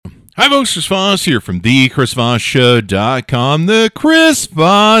Hi, folks. Chris Voss here from thechrisvossshow.com. The Chris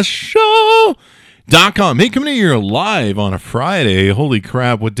Voss Show.com. Hey, coming in here live on a Friday. Holy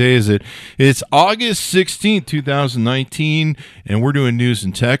crap, what day is it? It's August 16th, 2019, and we're doing news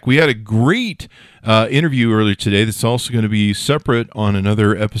and tech. We had a great interview earlier today that's also going to be separate on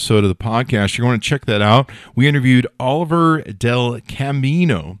another episode of the podcast. You're going to check that out. We interviewed Oliver Del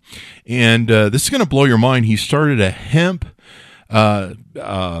Camino, and this is going to blow your mind. He started a hemp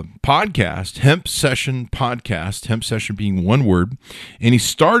podcast, hemp session podcast, hemp session being one word, and he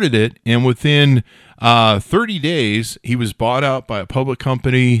started it, and within 30 days he was bought out by a public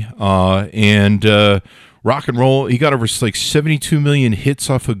company, and rock and roll. He got over like 72 million hits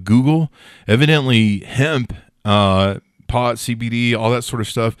off of Google. Evidently hemp, pot, CBD, all that sort of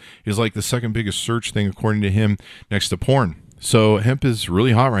stuff is like the second biggest search thing according to him, next to porn. So hemp is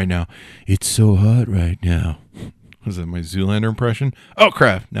really hot right now. It's so hot right now. Was that my Zoolander impression? Oh,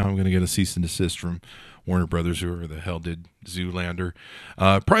 crap. Now I'm going to get a cease and desist from Warner Brothers, whoever the hell did Zoolander.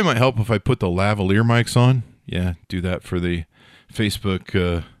 Probably might help if I put the lavalier mics on. Yeah, do that for the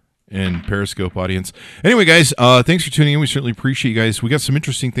Facebook and Periscope audience. Anyway, guys, thanks for tuning in. We certainly appreciate you guys. We got some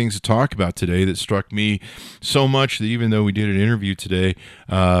interesting things to talk about today that struck me so much that even though we did an interview today,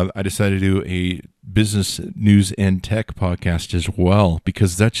 I decided to do a business news and tech podcast as well,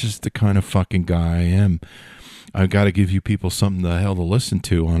 because that's just the kind of fucking guy I am. I've got to give you people something the hell to listen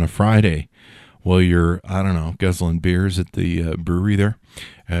to on a Friday while you're, I don't know, guzzling beers at the brewery there,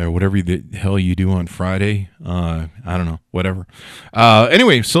 whatever the hell you do on Friday. I don't know, whatever.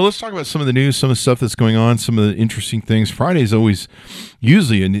 Anyway, so let's talk about some of the news, some of the stuff that's going on, some of the interesting things. Friday is always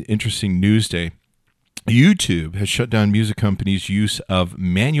usually an interesting news day. YouTube has shut down music companies' use of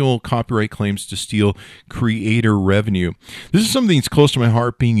manual copyright claims to steal creator revenue. This is something that's close to my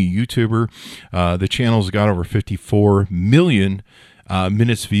heart, being a YouTuber. The channel's got over 54 million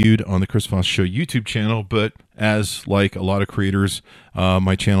minutes viewed on the Chris Voss Show YouTube channel, but as like a lot of creators,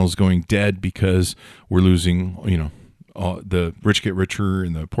 my channel is going dead because we're losing, the rich get richer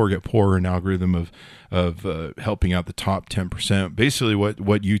and the poor get poorer, an algorithm of helping out the top 10%. Basically what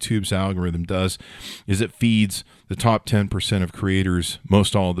YouTube's algorithm does is it feeds the top 10% of creators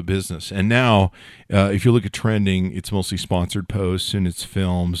most all of the business. And now if you look at trending, it's mostly sponsored posts, and it's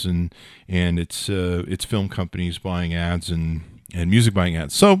films, and it's film companies buying ads and music buying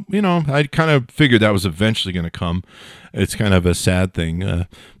ads. So, I kind of figured that was eventually going to come. It's kind of a sad thing.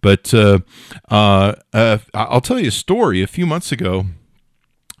 But I'll tell you a story. A few months ago,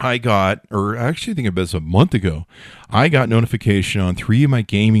 I actually think it was a month ago, I got notification on 3 of my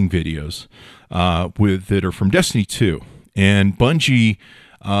gaming videos that are from Destiny 2. And Bungie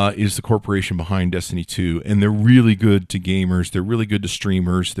is the corporation behind Destiny 2, and they're really good to gamers. They're really good to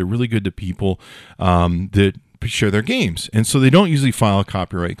streamers. They're really good to people that share their games. And so they don't usually file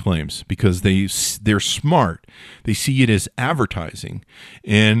copyright claims because they're smart. They see it as advertising.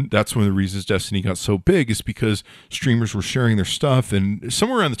 And that's one of the reasons Destiny got so big, is because streamers were sharing their stuff. And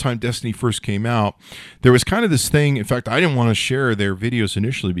somewhere around the time Destiny first came out, there was kind of this thing. In fact, I didn't want to share their videos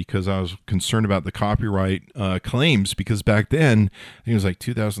initially because I was concerned about the copyright claims, because back then, I think it was like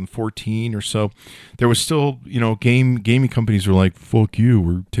 2014 or so, there was still, gaming companies were like, fuck you,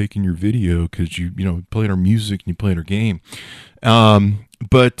 we're taking your video because you played our music and you played our game.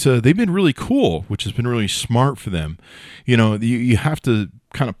 But they've been really cool, which has been really smart for them. You have to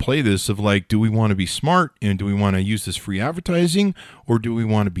kind of play this of like, do we want to be smart, and do we want to use this free advertising, or do we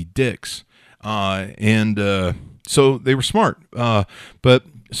want to be dicks? So they were smart. But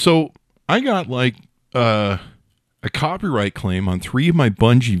so I got like a copyright claim on 3 of my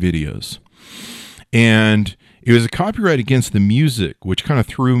Bungie videos. And it was a copyright against the music, which kind of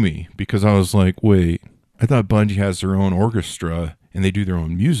threw me, because I was like, wait, I thought Bungie has their own orchestra and they do their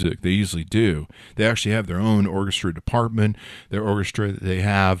own music. They usually do. They actually have their own orchestra department, their orchestra that they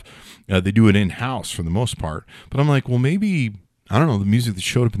have. They do it in-house for the most part. But I'm like, well, maybe, I don't know, the music that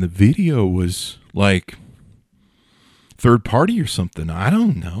showed up in the video was like third party or something. I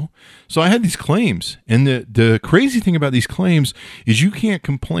don't know. So I had these claims. And the crazy thing about these claims is you can't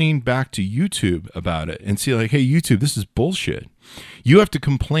complain back to YouTube about it and see like, hey, YouTube, this is bullshit. You have to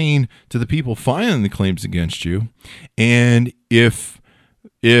complain to the people filing the claims against you. And if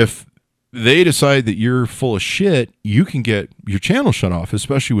they decide that you're full of shit, you can get your channel shut off,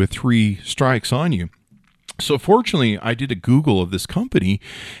 especially with 3 strikes on you. So fortunately, I did a Google of this company,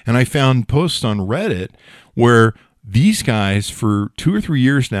 and I found posts on Reddit where these guys for 2 or 3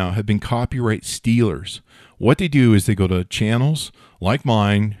 years now have been copyright stealers. what they do is they go to channels like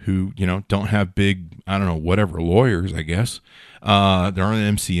mine who, don't have big, I don't know, whatever, lawyers, I guess. There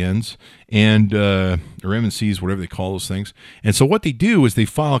aren't MCNs and or MNCs, whatever they call those things. And so what they do is they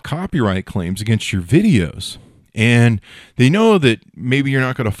file copyright claims against your videos. And they know that maybe you're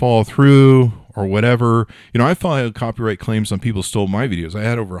not going to follow through or whatever. I filed copyright claims on people who stole my videos. I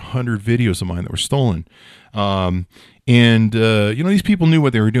had over 100 videos of mine that were stolen. These people knew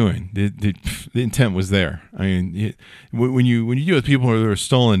what they were doing. The intent was there. I mean, when you deal with people who are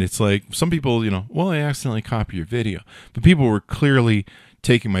stolen, it's like some people, I accidentally copied your video. But people were clearly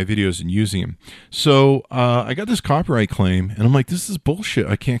taking my videos and using them. So I got this copyright claim, and I'm like, this is bullshit.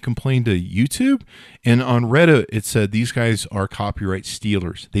 I can't complain to YouTube. And on Reddit, it said these guys are copyright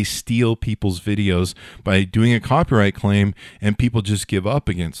stealers. They steal people's videos by doing a copyright claim, and people just give up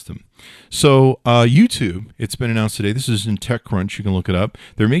against them. So YouTube, it's been announced today, this is in TechCrunch, you can look it up,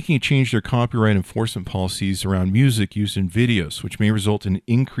 they're making a change to their copyright enforcement policies around music used in videos, which may result in an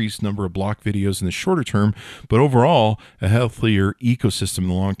increased number of blocked videos in the shorter term, but overall, a healthier ecosystem in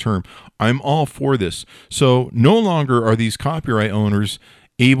the long term. I'm all for this. So no longer are these copyright owners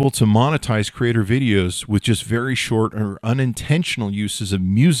able to monetize creator videos with just very short or unintentional uses of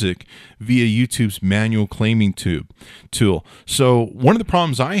music via YouTube's manual claiming tool. So one of the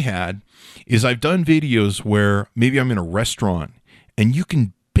problems I had is I've done videos where maybe I'm in a restaurant and you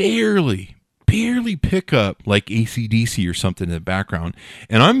can barely pick up like AC/DC or something in the background.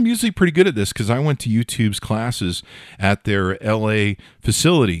 And I'm usually pretty good at this because I went to YouTube's classes at their LA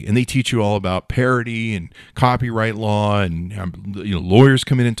facility, and they teach you all about parody and copyright law, and lawyers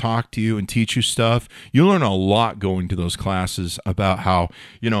come in and talk to you and teach you stuff. You learn a lot going to those classes about how,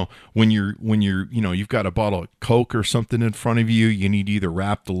 when you've got a bottle of Coke or something in front of you, you need to either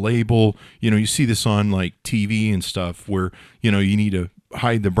wrap the label. You see this on like TV and stuff where, you need to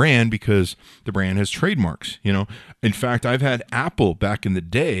hide the brand because the brand has trademarks. In fact, I've had Apple back in the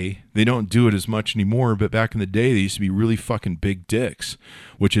day. They don't do it as much anymore, but back in the day they used to be really fucking big dicks,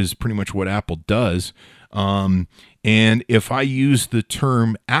 which is pretty much what Apple does. And if I use the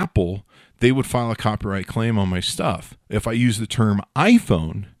term Apple, they would file a copyright claim on my stuff. If I use the term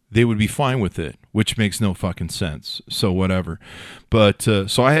iPhone, they would be fine with it, which makes no fucking sense. So whatever. But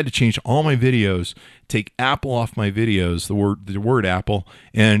so I had to change all my videos, take Apple off my videos, the word Apple,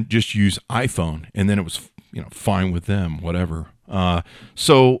 and just use iPhone. And then it was, fine with them, whatever.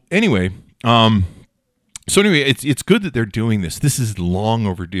 So anyway, it's good that they're doing this. This is long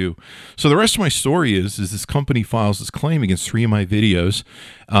overdue. So the rest of my story is this company files this claim against 3 of my videos,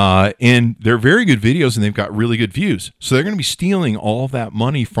 and they're very good videos, and they've got really good views. So they're going to be stealing all that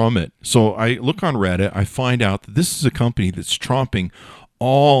money from it. So I look on Reddit, I find out that this is a company that's tromping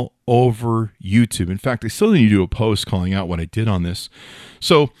all over YouTube. In fact, I still need to do a post calling out what I did on this.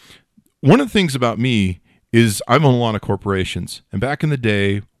 So one of the things about me is I've owned a lot of corporations, and back in the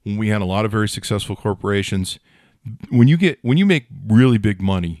day, when we had a lot of very successful corporations, when you make really big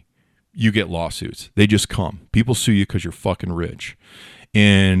money, you get lawsuits. They just come. People sue you because you're fucking rich,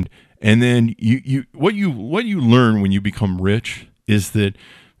 and then what you learn when you become rich is that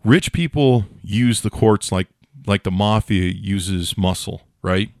rich people use the courts like the mafia uses muscle,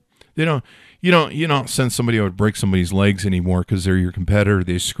 right? You don't send somebody out to break somebody's legs anymore because they're your competitor.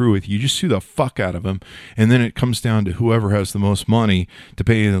 They screw with you. You just sue the fuck out of them. And then it comes down to whoever has the most money to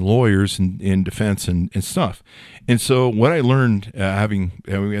pay the lawyers in defense and stuff. And so what I learned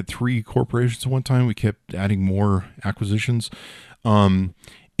we had 3 corporations at one time. We kept adding more acquisitions. And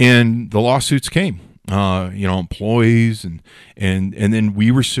the lawsuits came. Employees and then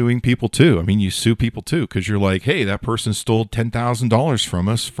we were suing people too. I mean, you sue people too because you're like, hey, that person stole $10,000 from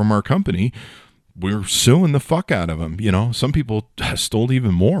us, from our company. We're suing the fuck out of them. Some people stole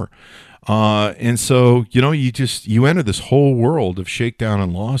even more. And so, you enter this whole world of shakedown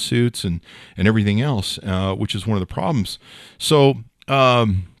and lawsuits and everything else, which is one of the problems. So I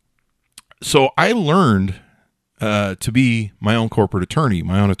learned to be my own corporate attorney,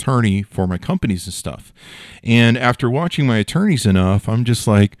 my own attorney for my companies and stuff. And after watching my attorneys enough, I'm just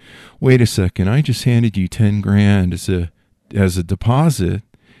like, wait a second, I just handed you $10,000 as a deposit,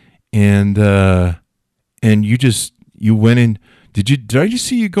 and you went in. Did I just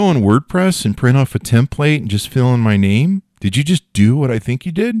see you go on WordPress and print off a template and just fill in my name? Did you just do what I think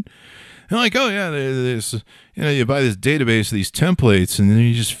you did? And like, oh yeah, there's you buy this database of these templates and then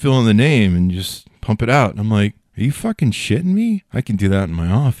you just fill in the name and just pump it out. And I'm like, are you fucking shitting me? I can do that in my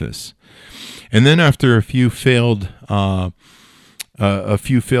office. And then after a few failed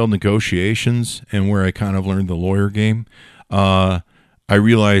negotiations and where I kind of learned the lawyer game, I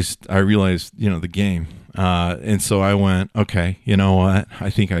realized, the game. And so I went, okay, you know what? I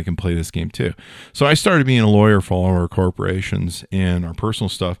think I can play this game too. So I started being a lawyer for all of our corporations and our personal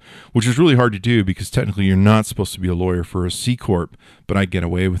stuff, which is really hard to do because technically you're not supposed to be a lawyer for a C Corp, but I get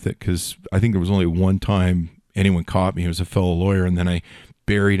away with it because I think there was only one time anyone caught me. It was a fellow lawyer, and then I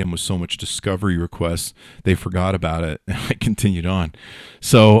buried him with so much discovery requests they forgot about it, and I continued on.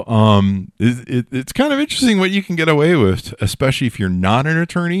 So it's kind of interesting what you can get away with, especially if you're not an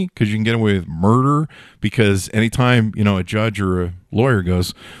attorney, because you can get away with murder. Because anytime a judge or a lawyer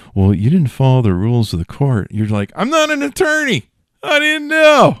goes, well, you didn't follow the rules of the court, you're like, I'm not an attorney, I didn't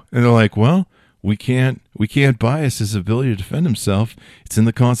know. And they're like, well, we can't bias his ability to defend himself. It's in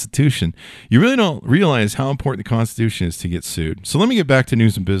the Constitution. You really don't realize how important the Constitution is to get sued. So let me get back to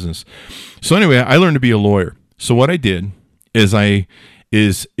news and business. So anyway, I learned to be a lawyer. So what I did is I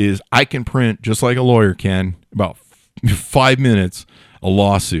can print, just like a lawyer can, about 5 minutes, a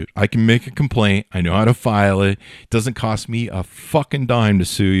lawsuit. I can make a complaint. I know how to file it. It doesn't cost me a fucking dime to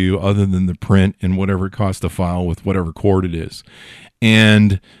sue you other than the print and whatever it costs to file with whatever court it is.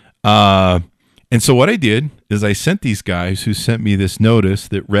 And so what I did is I sent these guys who sent me this notice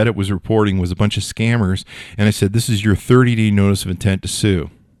that Reddit was reporting was a bunch of scammers. And I said, this is your 30-day notice of intent to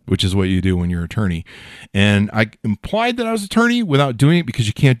sue, which is what you do when you're an attorney. And I implied that I was an attorney without doing it because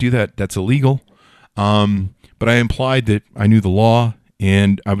you can't do that. That's illegal. But I implied that I knew the law,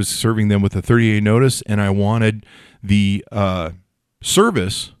 and I was serving them with a 30-day notice, and I wanted the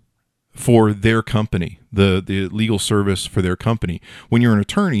service for their company, the legal service for their company. When you're an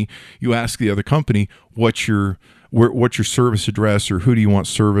attorney, you ask the other company, what's your service address, or who do you want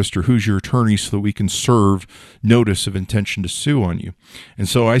serviced, or who's your attorney, so that we can serve notice of intention to sue on you. And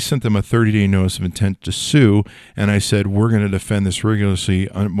so I sent them a 30-day notice of intent to sue, and I said, we're going to defend this rigorously.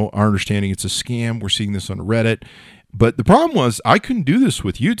 Our understanding it's a scam. We're seeing this on Reddit. But the problem was I couldn't do this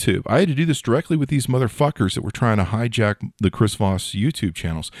with YouTube. I had to do this directly with these motherfuckers that were trying to hijack the Chris Voss YouTube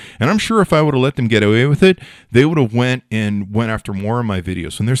channels. And I'm sure if I would have let them get away with it, they would have went after more of my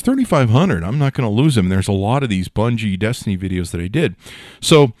videos. And there's 3,500. I'm not going to lose them. There's a lot of these Bungie Destiny videos that I did.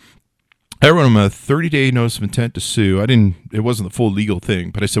 So I wrote them a 30-day notice of intent to sue. It wasn't the full legal thing,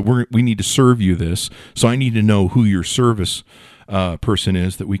 but I said, we need to serve you this. So I need to know who your service person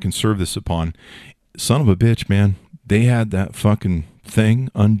is that we can serve this upon. Son of a bitch, man. They had that fucking thing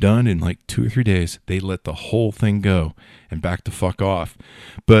undone in like 2 or 3 days. They let the whole thing go and back the fuck off.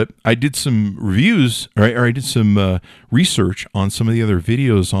 But I did some reviews, or I did some research on some of the other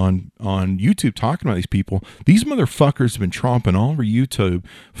videos on YouTube talking about these people. These motherfuckers have been tromping all over YouTube,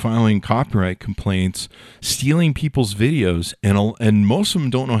 filing copyright complaints, stealing people's videos, and most of them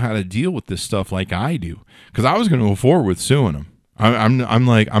don't know how to deal with this stuff like I do. Because I was going to go forward with suing them.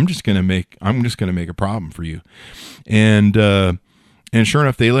 I'm just gonna make a problem for you, and sure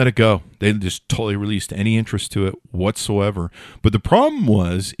enough, they let it go. They just totally released any interest to it whatsoever. But the problem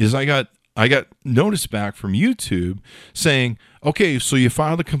is I got notice back from YouTube saying, okay, so you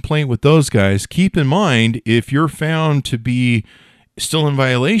filed a complaint with those guys. Keep in mind, if you're found to be still in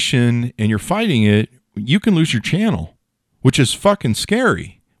violation and you're fighting it, you can lose your channel, which is fucking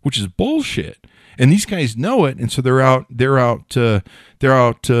scary, which is bullshit. And these guys know it, and so they're out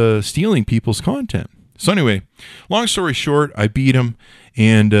stealing people's content. So anyway, long story short, I beat them,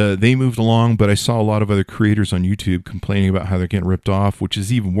 and they moved along, but I saw a lot of other creators on YouTube complaining about how they're getting ripped off, which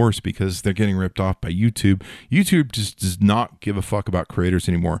is even worse because they're getting ripped off by YouTube. YouTube just does not give a fuck about creators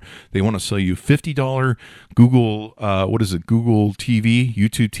anymore. They want to sell you $50 Google, Google TV,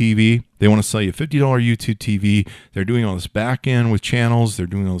 YouTube TV. They want to sell you $50 YouTube TV. They're doing all this back end with channels. They're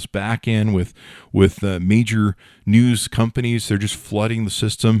doing all this back end with major news companies. They're just flooding the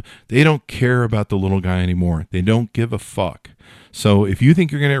system. They don't care about the little guy anymore. They don't give a fuck. So if you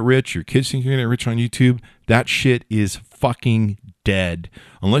think you're going to get rich, your kids think you're going to get rich on YouTube, that shit is fucking dead.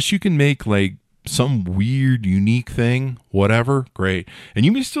 Unless you can make like some weird, unique thing, whatever, great. And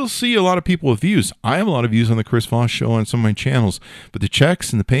you may still see a lot of people with views. I have a lot of views on the Chris Voss Show on some of my channels, but the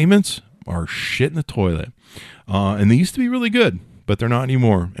checks and the payments are shit in the toilet. And they used to be really good, but they're not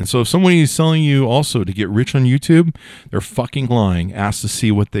anymore. And so if somebody is selling you also to get rich on YouTube, they're fucking lying. Ask to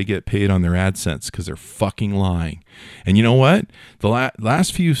see what they get paid on their AdSense because they're fucking lying. And you know what? The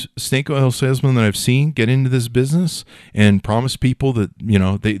last few snake oil salesmen that I've seen get into this business and promise people that,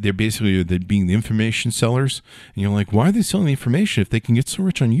 they're basically being the information sellers. And you're like, why are they selling the information? If they can get so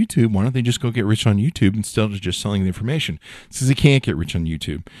rich on YouTube, why don't they just go get rich on YouTube instead of just selling the information? It's because they can't get rich on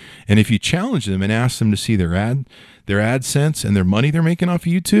YouTube. And if you challenge them and ask them to see their ad, their AdSense and their money they're making off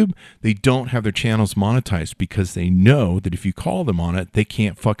of YouTube, they don't have their channels monetized because they know that if you call them on it, they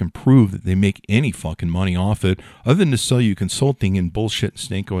can't fucking prove that they make any fucking money off it other than to sell you consulting and bullshit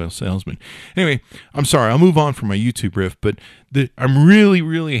snake oil salesmen. Anyway, I'm sorry. I'll move on from my YouTube riff, but I'm really,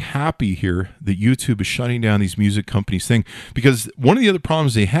 really happy here that YouTube is shutting down these music companies thing, because one of the other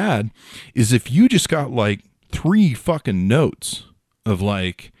problems they had is if you just got like 3 fucking notes of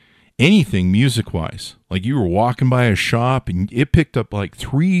like anything music wise, like you were walking by a shop and it picked up like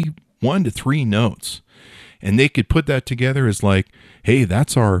 1 to 3 notes, and they could put that together as like, hey,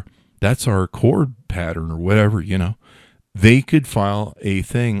 that's our chord pattern or whatever, they could file a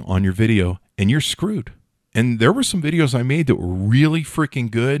thing on your video and you're screwed. And there were some videos I made that were really freaking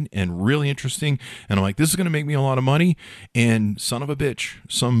good and really interesting. And I'm like, this is going to make me a lot of money. And son of a bitch,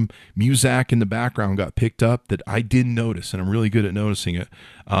 some muzak in the background got picked up that I didn't notice. And I'm really good at noticing it.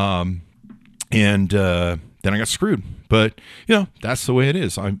 Then I got screwed. But, that's the way it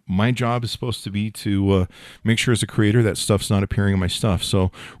is. My job is supposed to be to make sure as a creator that stuff's not appearing in my stuff. So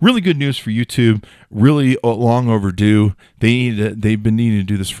really good news for YouTube. Really long overdue. They've been needing to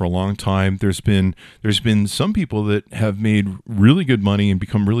do this for a long time. There's been some people that have made really good money and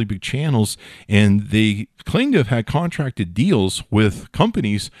become really big channels, and they claim to have had contracted deals with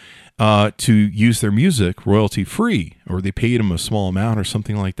companies to use their music royalty free, or they paid them a small amount or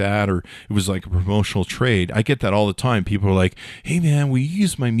something like that, or it was like a promotional trade. I get that all the time. People are like, hey man, will you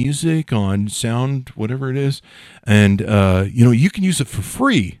use my music on sound, whatever it is? And, you can use it for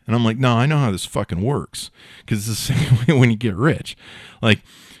free. And I'm like, no, I know how this fucking works, because it's the same way when you get rich. Like,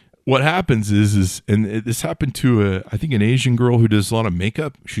 what happens is, and this happened to I think an Asian girl who does a lot of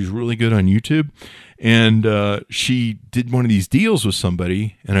makeup. She's really good on YouTube. And she did one of these deals with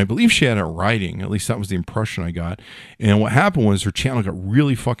somebody, and I believe she had it writing. At least that was the impression I got. And what happened was her channel got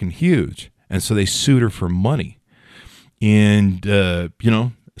really fucking huge. And so they sued her for money. And,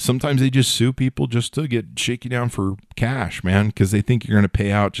 sometimes they just sue people just to get shaky down for cash, man, because they think you're going to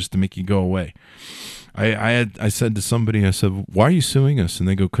pay out just to make you go away. I said to somebody, I said, why are you suing us? And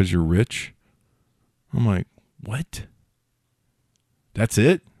they go, because you're rich. I'm like, what? That's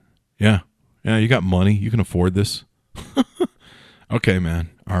it? Yeah. Yeah, you got money. You can afford this. Okay, man.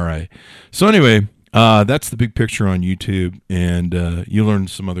 All right. So anyway, that's the big picture on YouTube. And you learn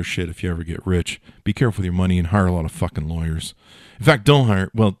some other shit if you ever get rich. Be careful with your money and hire a lot of fucking lawyers. In fact, hire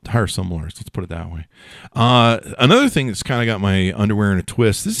some lawyers. Let's put it that way. Another thing that's kind of got my underwear in a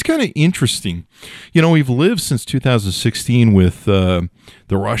twist. This is kind of interesting. We've lived since 2016 with the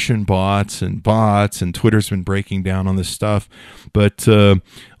Russian bots, and Twitter's been breaking down on this stuff. But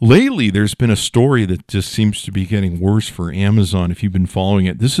lately, there's been a story that just seems to be getting worse for Amazon. If you've been following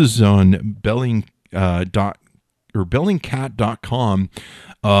it, this is on Bellingcat.com.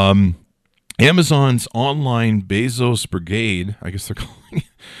 Amazon's online Bezos brigade, I guess they're calling it,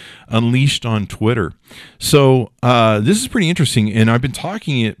 unleashed on Twitter. So this is pretty interesting, and I've been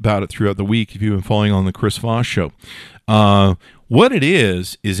talking about it throughout the week if you've been following on the Chris Voss show. What it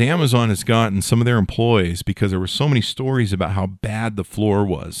is Amazon has gotten some of their employees, because there were so many stories about how bad the floor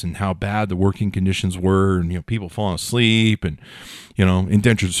was and how bad the working conditions were, and people falling asleep, and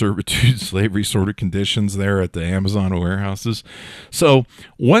indentured servitude, slavery sort of conditions there at the Amazon warehouses. So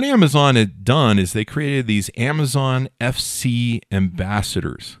what Amazon had done is they created these Amazon FC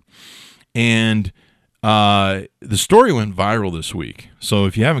ambassadors, and the story went viral this week. So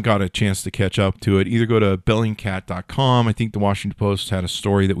if you haven't got a chance to catch up to it, either go to bellingcat.com. I think the Washington Post had a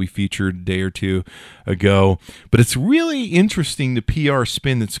story that we featured a day or two ago. But it's really interesting, the PR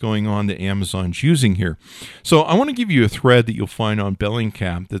spin that's going on that Amazon's using here. So I want to give you a thread that you'll find on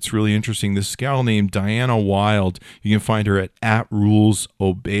Bellingcat that's really interesting. This gal named Diana Wild, you can find her at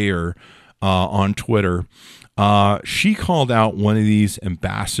 @rulesobeyer on Twitter. She called out one of these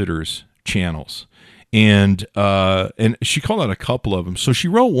ambassadors channels. And she called out a couple of them. So she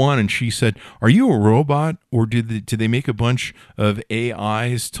wrote one and she said, are you a robot, or did they make a bunch of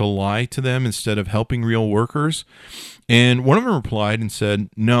AIs to lie to them instead of helping real workers? And one of them replied and said,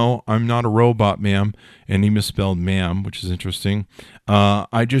 no, I'm not a robot, ma'am. And he misspelled ma'am, which is interesting.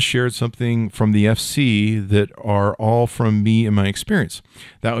 I just shared something from the FC that are all from me and my experience.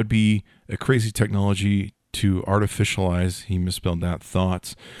 That would be a crazy technology to artificialize, he misspelled that,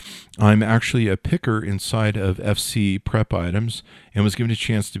 thoughts. I'm actually a picker inside of FC prep items and was given a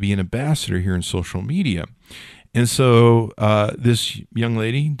chance to be an ambassador here in social media. And so this young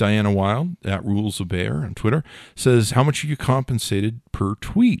lady, Diana Wild, at @rulesobeyer on Twitter, says, how much are you compensated per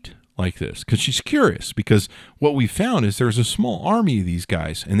tweet like this? Because she's curious, because what we found is there's a small army of these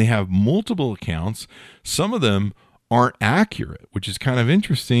guys, and they have multiple accounts. Some of them aren't accurate, which is kind of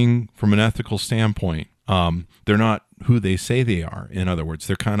interesting from an ethical standpoint. They're not who they say they are. In other words,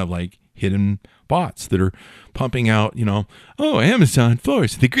 they're kind of like hidden bots that are pumping out, oh, Amazon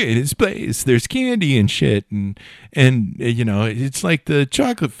Force, the greatest place. There's candy and shit, and it's like the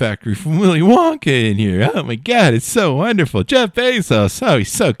chocolate factory from Willy Wonka in here. Oh my God, it's so wonderful. Jeff Bezos, oh,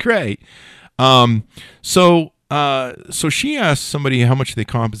 he's so great. So she asked somebody how much they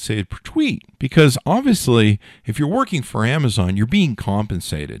compensated per tweet, because obviously, if you're working for Amazon, you're being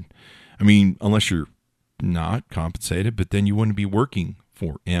compensated. I mean, unless you're not compensated, but then you wouldn't be working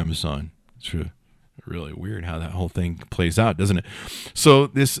for Amazon. It's really weird how that whole thing plays out, doesn't it? So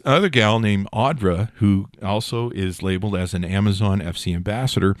this other gal named Audra, who also is labeled as an Amazon FC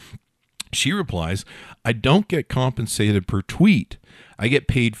ambassador, she replies, I don't get compensated per tweet. I get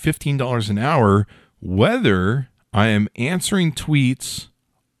paid $15 an hour, whether I am answering tweets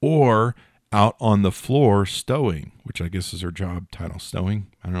or out on the floor stowing, which I guess is her job title,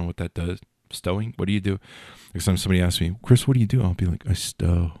 stowing. I don't know what that does. Stowing? What do you do? Next time somebody asks me, Chris, what do you do? I'll be like, I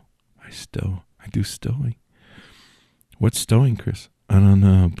stow. I do stowing. What's stowing, Chris? I don't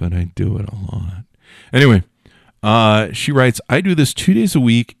know, but I do it a lot. Anyway, she writes, I do this 2 days a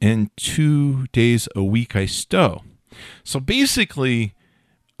week, and 2 days a week I stow. So basically,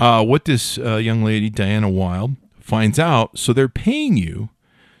 what this young lady, Diana Wild, finds out, so they're paying you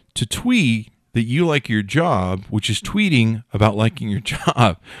to tweet that you like your job, which is tweeting about liking your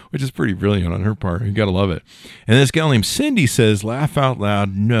job, which is pretty brilliant on her part. You got to love it. And this gal named Cindy says, laugh out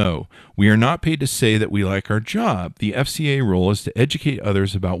loud, no, we are not paid to say that we like our job. The FCA role is to educate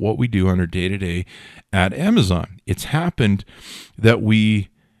others about what we do on our day-to-day at Amazon. It's happened that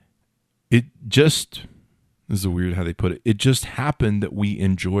this is weird how they put it. It just happened that we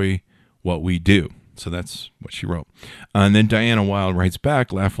enjoy what we do. So that's what she wrote. And then Diana Wild writes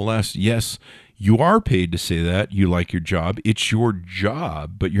back, laugh less. Yes, you are paid to say that you like your job. It's your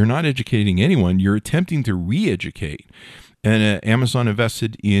job, but you're not educating anyone. You're attempting to re-educate. And Amazon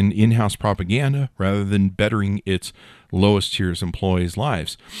invested in in-house propaganda rather than bettering its lowest tiers employees'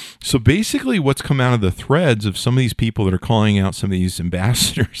 lives. So basically what's come out of the threads of some of these people that are calling out some of these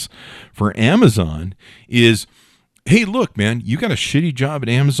ambassadors for Amazon is, hey, look, man, you got a shitty job at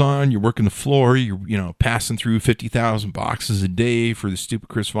Amazon. You're working the floor. You're, passing through 50,000 boxes a day for the stupid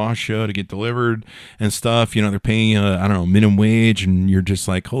Chris Voss show to get delivered and stuff. They're paying you, minimum wage, and you're just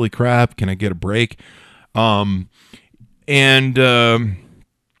like, holy crap, can I get a break? And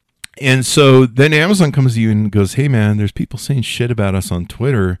so then Amazon comes to you and goes, hey, man, there's people saying shit about us on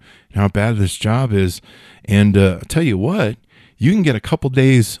Twitter and how bad this job is. And I'll tell you what, you can get a couple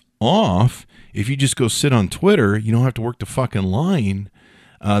days off if you just go sit on Twitter. You don't have to work the fucking line,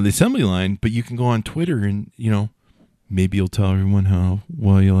 the assembly line, but you can go on Twitter and, maybe you'll tell everyone how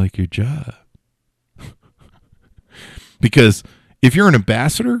well you like your job. Because if you're an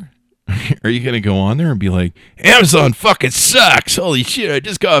ambassador, are you going to go on there and be like, Amazon fucking sucks. Holy shit, I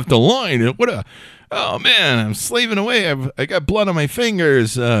just got off the line. And oh man, I'm slaving away. I got blood on my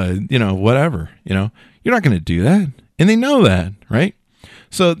fingers, whatever. You're not going to do that. And they know that, right?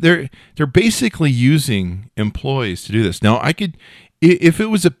 So they're basically using employees to do this. Now, if it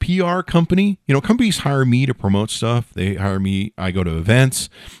was a PR company, companies hire me to promote stuff. They hire me. I go to events.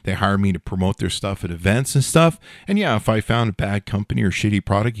 They hire me to promote their stuff at events and stuff. And yeah, if I found a bad company or shitty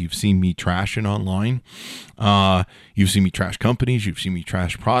product, you've seen me trash it online. You've seen me trash companies. You've seen me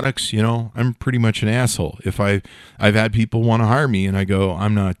trash products. I'm pretty much an asshole. If I've had people want to hire me and I go,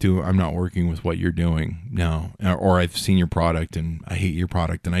 I'm not working with what you're doing. No. Or I've seen your product and I hate your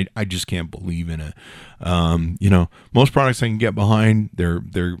product and I just can't believe in it. Most products I can get behind,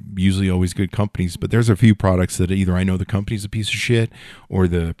 they're usually always good companies, but there's a few products that either I know the company's a piece of shit or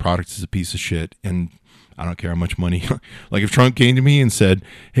the product is a piece of shit. And I don't care how much money. Like if Trump came to me and said,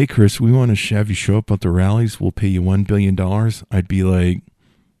 hey, Chris, we want to have you show up at the rallies. We'll pay you $1 billion. I'd be like,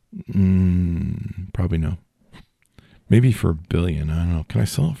 probably no. Maybe for $1 billion. I don't know. Can I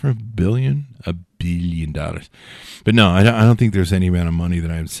sell it for $1 billion? $1 billion. But no, I don't think there's any amount of money that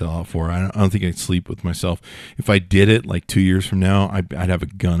I would sell out for. I don't think I'd sleep with myself. If I did it like 2 years from now, I'd have a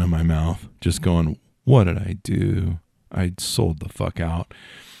gun in my mouth just going, what did I do? I sold the fuck out.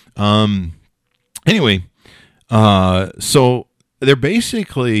 Anyway, so they're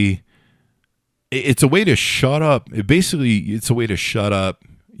basically, it's a way to shut up. It's a way to shut up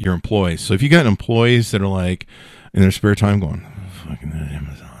your employees. So if you got employees that are like in their spare time going, fucking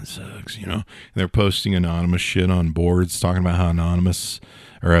Amazon sucks, and they're posting anonymous shit on boards talking about how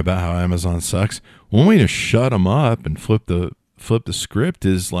Amazon sucks. One way to shut them up and flip the script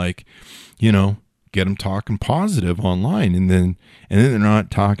is like, get them talking positive online, and then they're not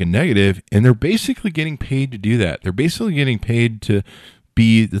talking negative, and they're basically getting paid to do that. They're basically getting paid to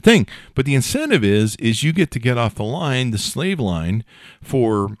be the thing. But the incentive is you get off the line, the slave line,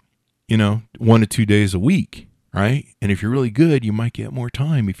 for 1 to 2 days a week, right? And if you're really good, you might get more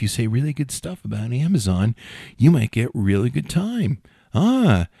time. If you say really good stuff about Amazon, you might get really good time.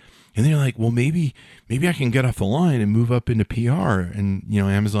 And then you're like, well, maybe I can get off the line and move up into PR. And,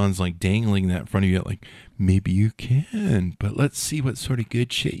 Amazon's like dangling that in front of you. Like, maybe you can, but let's see what sort of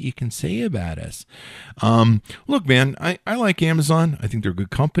good shit you can say about us. Look, man, I like Amazon. I think they're a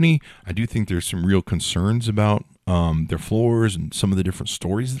good company. I do think there's some real concerns about their floors and some of the different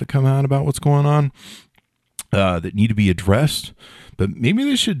stories that come out about what's going on that need to be addressed. But maybe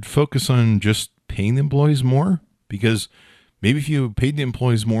they should focus on just paying the employees more, because maybe if you paid the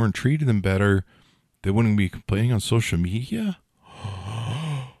employees more and treated them better, they wouldn't be complaining on social media.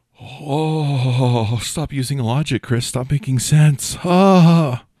 Oh, stop using logic, Chris. Stop making sense. It's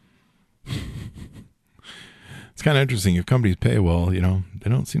kind of interesting. If companies pay well, they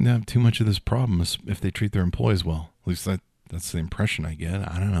don't seem to have too much of this problem if they treat their employees well. At least that's the impression I get.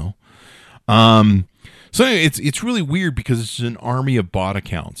 I don't know. So anyway, it's really weird because it's an army of bot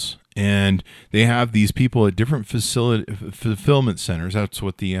accounts. And they have these people at different fulfillment centers. That's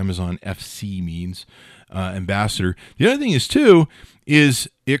what the Amazon FC means, ambassador. The other thing is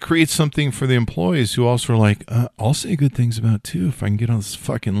it creates something for the employees who also are like, I'll say good things about it too. If I can get on this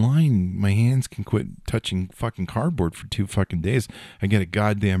fucking line, my hands can quit touching fucking cardboard for 2 fucking days. I get a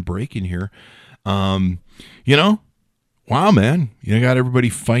goddamn break in here. Wow, man. Got everybody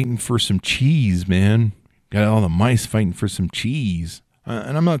fighting for some cheese, man. Got all the mice fighting for some cheese.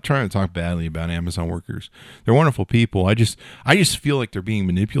 And I'm not trying to talk badly about Amazon workers. They're wonderful people. I just feel like they're being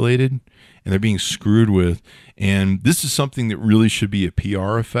manipulated and they're being screwed with. And this is something that really should be a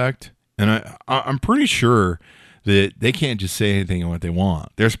PR effect. And I'm pretty sure that they can't just say anything on what they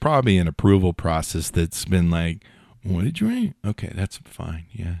want. There's probably an approval process that's been like, what did you write? Okay, that's fine.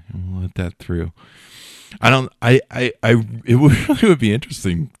 Yeah, we'll let that through. It would be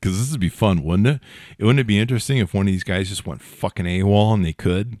interesting, because this would be fun, wouldn't it? Wouldn't it be interesting if one of these guys just went fucking AWOL and they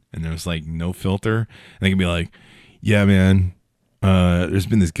could, and there was like no filter, and they could be like, yeah, man, there's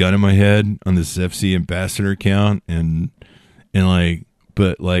been this gun in my head on this FC ambassador account, and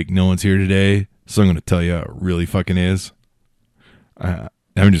but no one's here today, so I'm going to tell you how it really fucking is.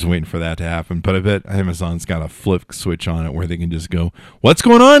 I'm just waiting for that to happen, but I bet Amazon's got a flip switch on it where they can just go, what's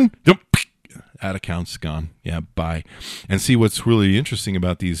going on? That account's gone. Yeah, bye. And see, what's really interesting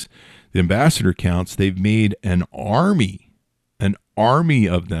about the ambassador accounts, they've made an army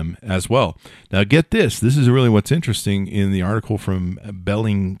of them as well. Now get this. This is really what's interesting in the article from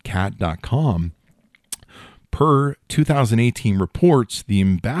bellingcat.com. Per 2018 reports, the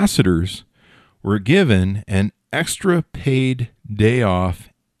ambassadors were given an extra paid day off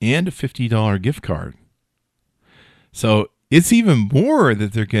and a $50 gift card. So it's even more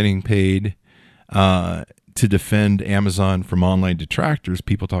that they're getting paid to defend Amazon from online detractors,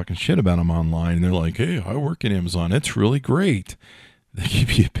 people talking shit about them online. And they're like, hey, I work at Amazon. It's really great. They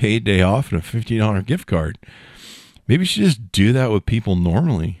give you a paid day off and a $50 gift card. Maybe you should just do that with people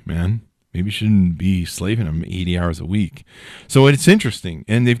normally, man. Maybe you shouldn't be slaving them 80 hours a week. So it's interesting.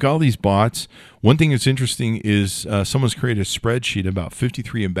 And they've got all these bots. One thing that's interesting is someone's created a spreadsheet about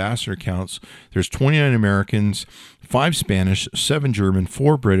 53 ambassador accounts. There's 29 Americans, 5 Spanish, 7 German,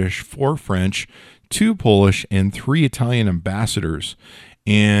 4 British, 4 French, 2 Polish, and 3 Italian ambassadors.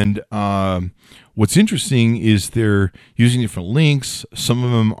 And what's interesting is they're using different links. Some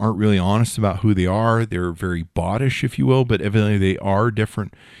of them aren't really honest about who they are. They're very bottish, if you will, but evidently they are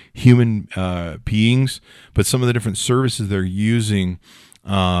different human beings. But some of the different services they're using,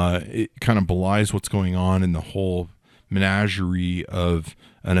 it kind of belies what's going on in the whole menagerie of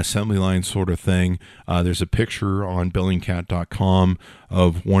an assembly line sort of thing. There's a picture on bellingcat.com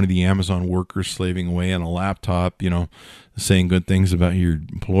of one of the Amazon workers slaving away on a laptop, saying good things about your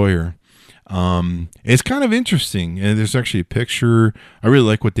employer. It's kind of interesting. And there's actually a picture. I really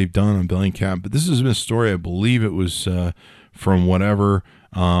like what they've done on Bellingcat, but this has been a story. I believe it was from whatever.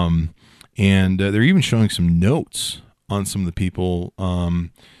 And they're even showing some notes on some of the people.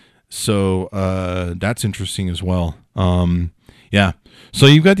 So that's interesting as well. Yeah. So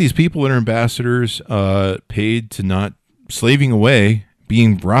you've got these people that are ambassadors, paid to not slaving away,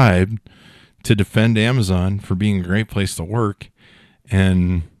 being bribed to defend Amazon for being a great place to work.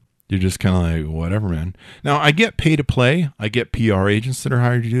 And you're just kind of like, whatever, man. Now, I get pay to play. I get PR agents that are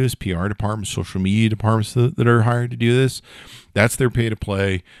hired to do this, PR departments, social media departments that are hired to do this. That's their pay to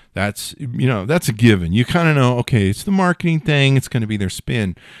play. That's a given. You kind of know, okay, it's the marketing thing. It's going to be their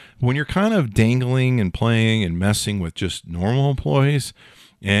spin. When you're kind of dangling and playing and messing with just normal employees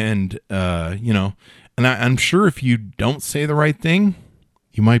and, and I'm sure if you don't say the right thing,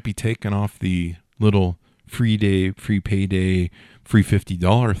 you might be taking off the little free day, free payday, free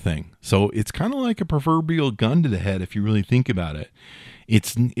 $50 thing. So it's kind of like a proverbial gun to the head if you really think about it.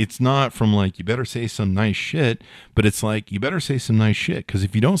 It's not from like, you better say some nice shit, but it's like, you better say some nice shit, because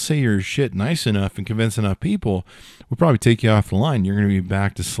if you don't say your shit nice enough and convince enough people, we'll probably take you off the line. You're going to be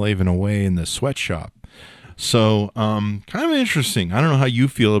back to slaving away in the sweatshop. So kind of interesting. I don't know how you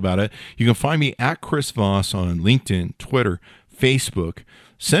feel about it. You can find me at Chris Voss on LinkedIn, Twitter, Facebook.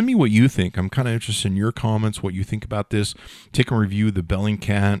 Send me what you think. I'm kind of interested in your comments, what you think about this. Take a review of the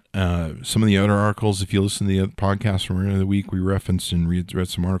Bellingcat, some of the other articles. If you listen to the other podcasts from earlier in the week, we referenced and read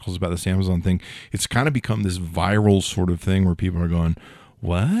some articles about this Amazon thing. It's kind of become this viral sort of thing where people are going,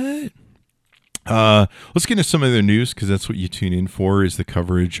 what? Let's get into some of the news, because that's what you tune in for, is the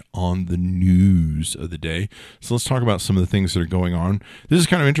coverage on the news of the day. So let's talk about some of the things that are going on. This is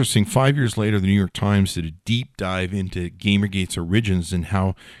kind of interesting. 5 years later, the New York Times did a deep dive into Gamergate's origins and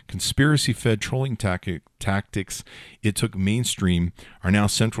how conspiracy-fed trolling tactics it took mainstream are now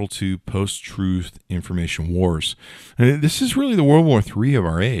central to post-truth information wars. And this is really the World War III of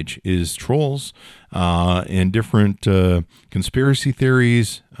our age, is trolls and different conspiracy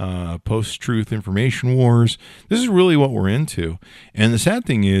theories, post-truth information wars. This is really what we're into. And the sad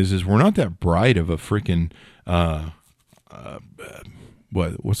thing is we're not that bright of a freaking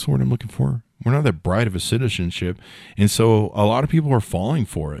what's the word I'm looking for? We're not that bright of a citizenship. And so a lot of people are falling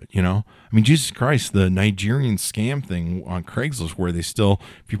for it, you know? I mean, Jesus Christ, the Nigerian scam thing on Craigslist, where they still,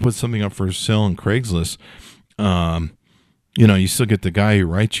 if you put something up for sale on Craigslist, you know, you still get the guy who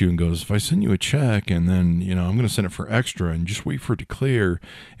writes you and goes, if I send you a check and then, you know, I'm going to send it for extra and just wait for it to clear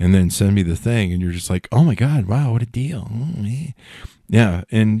and then send me the thing. And you're just like, oh my God, wow, what a deal. Yeah.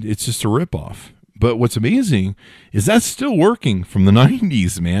 And it's just a ripoff. But what's amazing is that's still working from the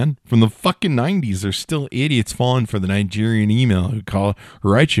 90s, man. From the fucking 90s, there's still idiots falling for the Nigerian email who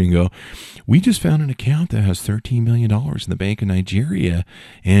write you and go, we just found an account that has $13 million in the Bank of Nigeria,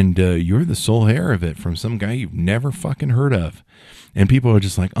 and you're the sole heir of it, from some guy you've never fucking heard of. And people are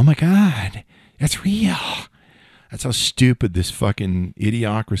just like, oh my God, that's real. That's how stupid this fucking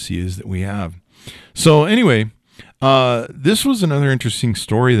idiocracy is that we have. So anyway, this was another interesting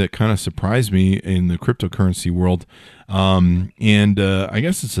story that kind of surprised me in the cryptocurrency world. And I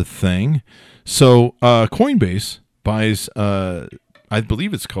guess it's a thing. So Coinbase buys, I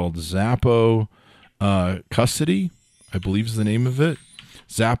believe it's called Zappo Custody, I believe is the name of it.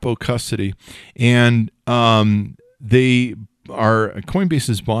 Zappo Custody. And Coinbase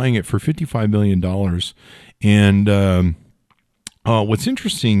is buying it for $55 million. And what's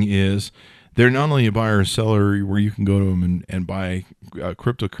interesting is, they're not only a buyer or seller where you can go to them and buy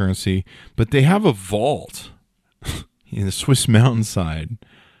cryptocurrency, but they have a vault in the Swiss mountainside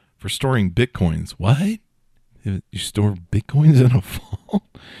for storing Bitcoins. What? You store Bitcoins in a vault?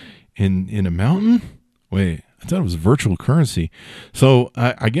 In a mountain? Wait, I thought it was virtual currency. So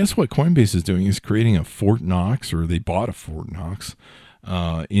I guess what Coinbase is doing is creating a Fort Knox, or they bought a Fort Knox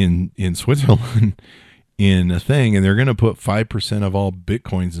in Switzerland, in a thing, and they're going to put 5% of all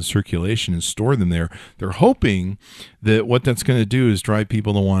Bitcoins in circulation and store them there. They're hoping that what that's going to do is drive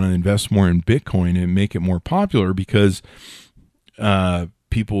people to want to invest more in Bitcoin and make it more popular, because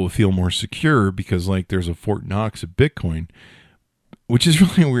people will feel more secure, because like there's a Fort Knox of Bitcoin, which is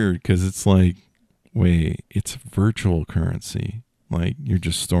really weird, because it's like, wait, it's virtual currency. Like, you're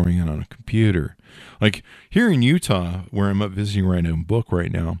just storing it on a computer. Like here in Utah, where I'm up visiting right now, book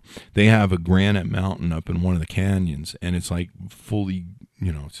right now, they have a granite mountain up in one of the canyons, and it's like fully,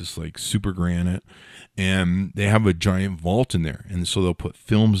 you know, it's just like super granite, and they have a giant vault in there, and so they'll put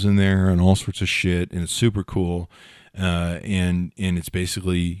films in there and all sorts of shit, and it's super cool, and it's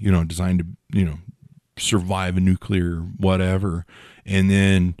basically, you know, designed to, you know, survive a nuclear whatever, and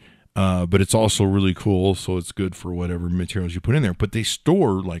then. But it's also really cool, so it's good for whatever materials you put in there. But they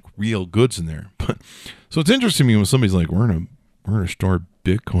store like real goods in there. But so it's interesting to me when somebody's like, "We're gonna store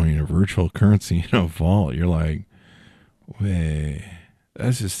Bitcoin, a virtual currency, in a vault." You're like, "Wait,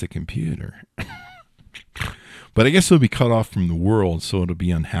 that's just a computer." But I guess it'll be cut off from the world, so it'll be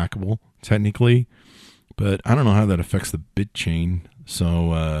unhackable technically. But I don't know how that affects the bit chain.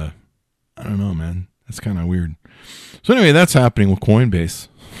 So I don't know, man. That's kind of weird. So anyway, that's happening with Coinbase.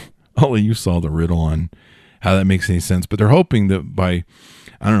 Only you saw the riddle on how that makes any sense. But they're hoping that by,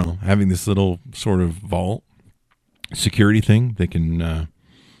 I don't know, having this little sort of vault security thing, they can, I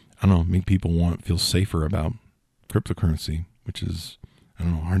don't know, make people feel safer about cryptocurrency, which is, I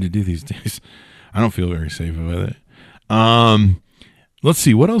don't know, hard to do these days. I don't feel very safe with it. Let's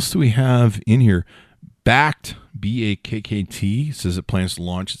see, what else do we have in here? Bakkt BAKKT says it plans to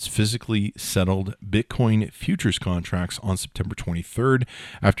launch its physically settled Bitcoin futures contracts on September 23rd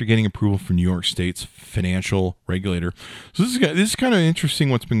after getting approval from New York State's financial regulator. So this is kind of interesting.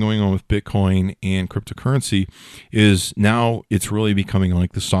 What's been going on with Bitcoin and cryptocurrency is now it's really becoming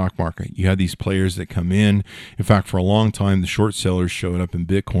like the stock market. You had these players that come in. In fact, for a long time, the short sellers showed up in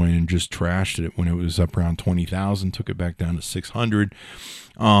Bitcoin and just trashed it when it was up around 20,000, took it back down to 600.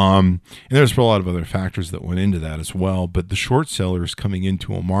 And there's a lot of other factors that went into that as well. But the short sellers coming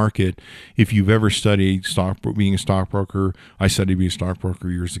into a market, if you've ever studied being a stockbroker, I studied being a stockbroker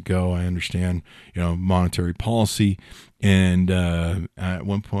years ago. I understand, monetary policy. And at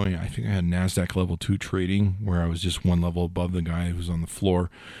one point, I think I had NASDAQ level 2 trading where I was just one level above the guy who was on the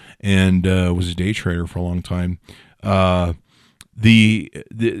floor and was a day trader for a long time.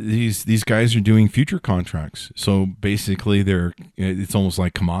 These guys are doing future contracts. So basically it's almost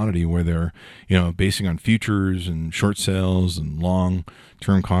like commodity where they're, basing on futures and short sales and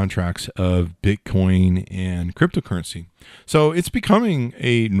long-term contracts of Bitcoin and cryptocurrency. So it's becoming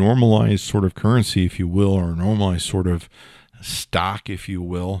a normalized sort of currency, if you will, or a normalized sort of stock, if you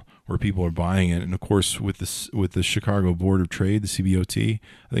will, where people are buying it. And of course, with the Chicago Board of Trade, the CBOT,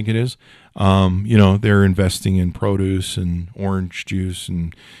 I think it is, they're investing in produce and orange juice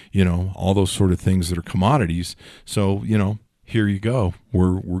and, all those sort of things that are commodities. So, here you go.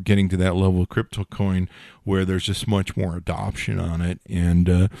 We're getting to that level of crypto coin where there's just much more adoption on it.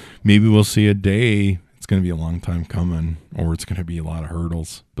 And maybe we'll see a day. It's going to be a long time coming, or it's going to be a lot of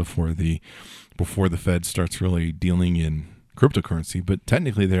hurdles before the Fed starts really dealing in cryptocurrency, but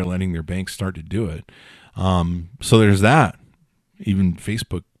technically they're letting their banks start to do it. So there's that. Even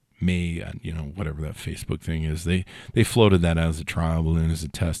Facebook may, whatever that Facebook thing is, they floated that as a trial balloon, as a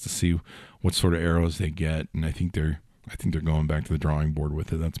test to see what sort of arrows they get. And I think they're going back to the drawing board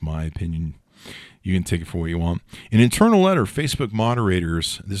with it. That's my opinion. You can take it for what you want. An internal letter, Facebook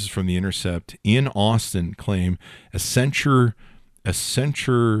moderators, this is from The Intercept, in Austin claim Accenture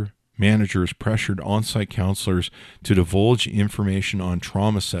managers pressured on-site counselors to divulge information on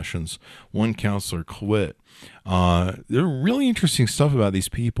trauma sessions. One counselor quit. There are really interesting stuff about these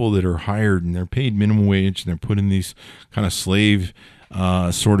people that are hired and they're paid minimum wage and they're put in these kind of slave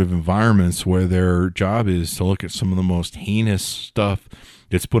sort of environments where their job is to look at some of the most heinous stuff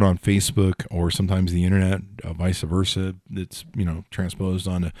that's put on Facebook or sometimes the internet, vice versa, that's, transposed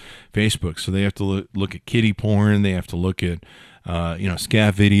onto Facebook. So they have to look at kiddie porn. They have to look at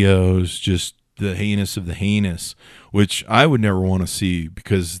scat videos, just the heinous of the heinous, which I would never want to see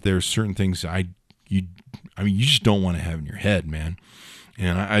because there's certain things you just don't want to have in your head, man.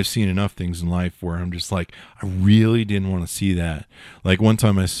 And I've seen enough things in life where I'm just like, I really didn't want to see that. Like one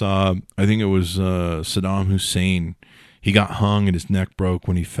time I saw, I think it was Saddam Hussein. He got hung and his neck broke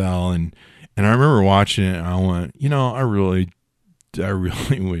when he fell. And I remember watching it and I went, I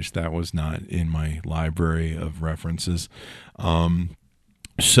really wish that was not in my library of references.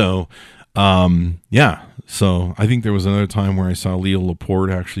 So I think there was another time where I saw Leo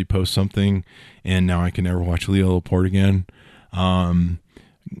Laporte actually post something and now I can never watch Leo Laporte again.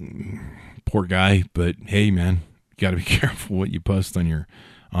 Poor guy, but hey man, you gotta be careful what you post on your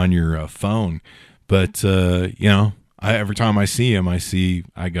phone. But, every time I see him, I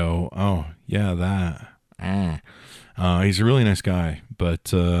go, oh yeah, that, he's a really nice guy,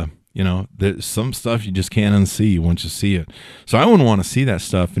 but, there's some stuff you just can't unsee once you see it. So I wouldn't want to see that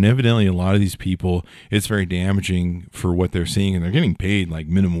stuff. And evidently a lot of these people, it's very damaging for what they're seeing and they're getting paid like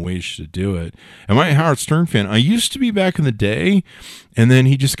minimum wage to do it. Am I a Howard Stern fan? I used to be back in the day and then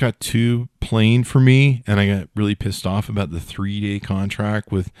he just got too plain for me. And I got really pissed off about the 3-day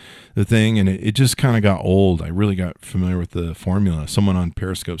contract with the thing. And it just kind of got old. I really got familiar with the formula. Someone on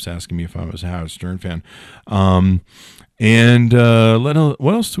Periscope's asking me if I was a Howard Stern fan. And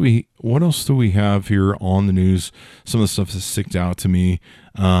what else do we have here on the news? Some of the stuff that sticked out to me.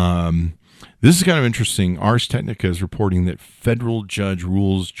 This is kind of interesting. Ars Technica is reporting that federal judge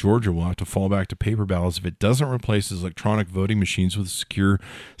rules Georgia will have to fall back to paper ballots if it doesn't replace its electronic voting machines with a secure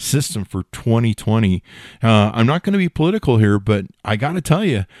system for 2020. I'm not going to be political here, but I got to tell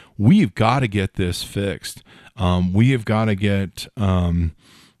you, we've got to get this fixed. We have got to get our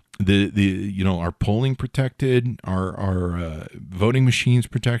polling protected, our voting machines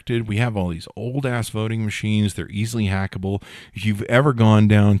protected. We have all these old ass voting machines. They're easily hackable. If you've ever gone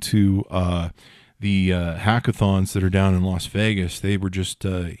down to the hackathons that are down in Las Vegas, they were just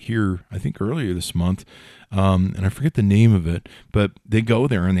here, I think earlier this month, and I forget the name of it, but they go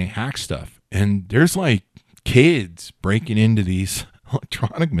there and they hack stuff. And there's like kids breaking into these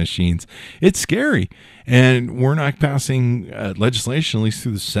electronic machines. It's scary. And we're not passing legislation, at least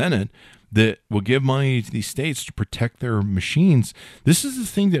through the Senate, that will give money to these states to protect their machines. This is the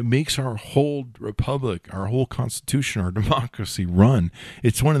thing that makes our whole republic, our whole constitution, our democracy run.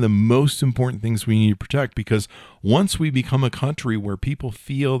 It's one of the most important things we need to protect, because once we become a country where people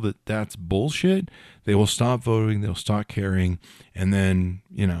feel that that's bullshit, they will stop voting, they'll stop caring, and then,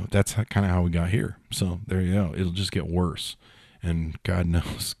 that's kind of how we got here. So there you go. It'll just get worse. And God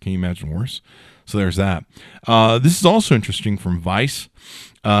knows, can you imagine worse? So there's that. This is also interesting from Vice.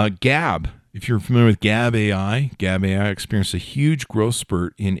 Gab, if you're familiar with Gab AI experienced a huge growth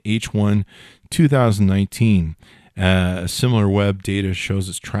spurt in H1 2019. Similar web data shows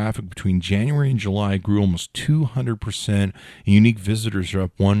its traffic between January and July grew almost 200%, and unique visitors are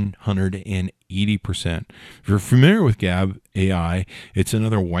up 180%. If you're familiar with Gab AI, it's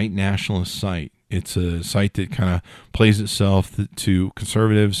another white nationalist site. It's a site that kind of plays itself to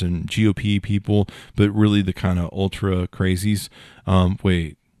conservatives and GOP people, but really the kind of ultra crazies. That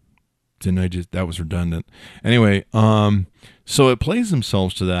was redundant. Anyway, so it plays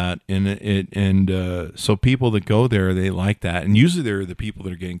themselves to that, and so people that go there, they like that. And usually they're the people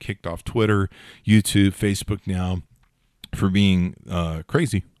that are getting kicked off Twitter, YouTube, Facebook now for being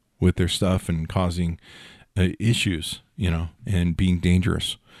crazy with their stuff and causing issues, and being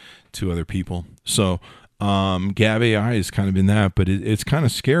dangerous to other people. So Gab AI is kind of in that, but it's kind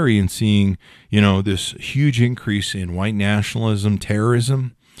of scary in seeing, this huge increase in white nationalism,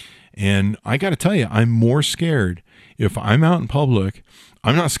 terrorism. And I got to tell you, I'm more scared if I'm out in public.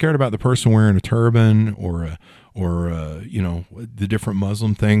 I'm not scared about the person wearing a turban or the different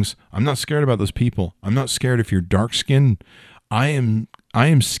Muslim things. I'm not scared about those people. I'm not scared if you're dark skinned. I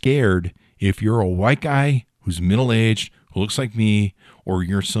am scared if you're a white guy who's middle-aged, who looks like me, or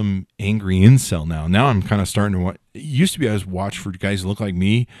you're some angry incel now. Now I'm kind of starting to watch. It used to be I was watch for guys that look like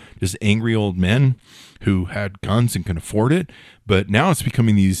me, just angry old men who had guns and can afford it. But now it's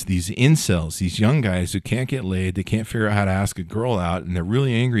becoming these incels, these young guys who can't get laid, they can't figure out how to ask a girl out, and they're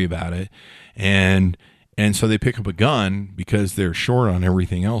really angry about it. And so they pick up a gun because they're short on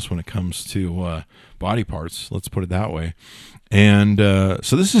everything else when it comes to body parts. Let's put it that way. And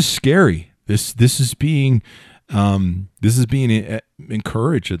so this is scary. This is being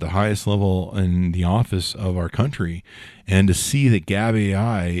encouraged at the highest level in the office of our country, and to see that Gab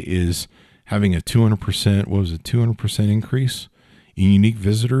AI is having a 200% increase in unique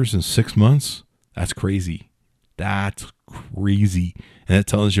visitors in 6 months. That's crazy. That's crazy. And that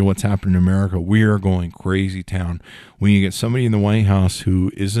tells you what's happening in America. We are going crazy town. When you get somebody in the White House who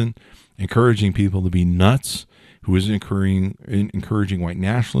isn't encouraging people to be nuts, who isn't encouraging white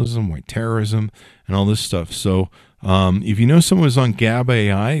nationalism, white terrorism, and all this stuff. So if you know someone who's on Gab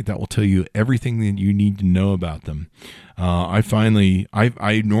AI, that will tell you everything that you need to know about them. I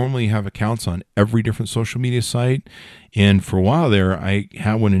normally have accounts on every different social media site. And for a while there, I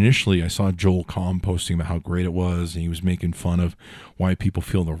had one initially. I saw Joel Comm posting about how great it was, and he was making fun of why people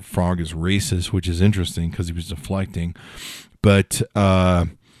feel the frog is racist, which is interesting because he was deflecting. But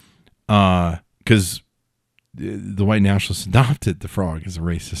because the white nationalists adopted the frog as a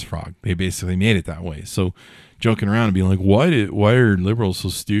racist frog. They basically made it that way. So joking around and being like, why are liberals so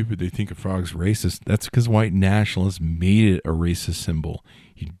stupid? They think a frog's racist. That's because white nationalists made it a racist symbol,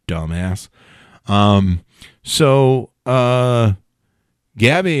 you dumbass.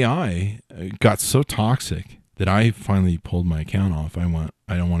 Gab AI got so toxic that I finally pulled my account off. I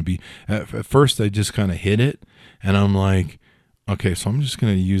don't want to be, at first I just kind of hid it, and I'm like, okay, so I'm just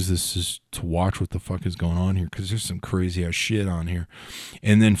going to use this just to watch what the fuck is going on here, because there's some crazy ass shit on here.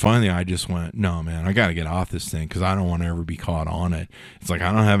 And then finally I just went, no, man, I got to get off this thing because I don't want to ever be caught on it. It's like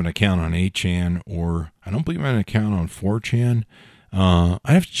I don't have an account on 8chan, or I don't believe I have an account on 4chan. I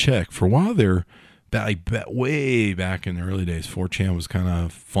have to check. For a while there, way back in the early days, 4chan was kind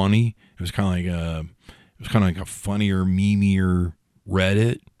of funny. It was kind of like a funnier, memeier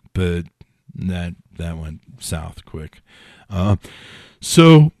Reddit, but that went south quick. Yeah,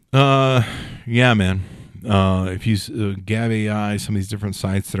 man. If you Gab AI, some of these different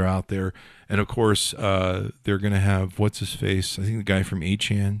sites that are out there, and of course, they're going to have what's his face. I think the guy from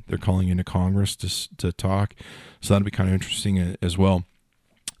 8chan. They're calling into Congress to talk, so that'll be kind of interesting as well.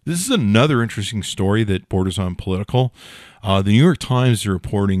 This is another interesting story that borders on political. The New York Times is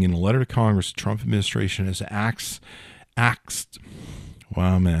reporting in a letter to Congress, the Trump administration has axed.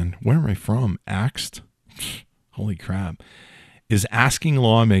 Wow, man, where am I from? Axed. Holy crap. Is asking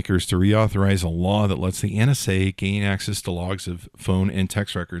lawmakers to reauthorize a law that lets the NSA gain access to logs of phone and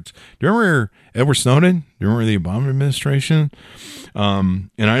text records. Do you remember Edward Snowden? Do you remember the Obama administration? And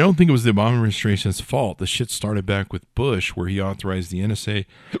I don't think it was the Obama administration's fault. The shit started back with Bush, where he authorized the NSA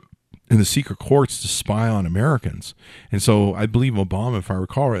in the secret courts to spy on Americans. And so I believe Obama, if I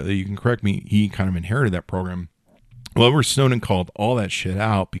recall rightly, you can correct me, he kind of inherited that program. Well, Edward Snowden called all that shit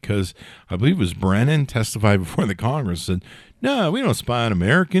out because I believe it was Brennan testified before the Congress, said, no, we don't spy on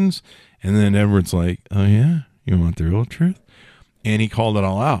Americans. And then Edward's like, oh yeah, you want the real truth? And he called it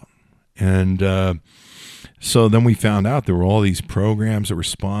all out. And so then we found out there were all these programs that were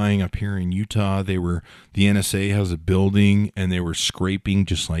spying up here in Utah. The NSA has a building, and they were scraping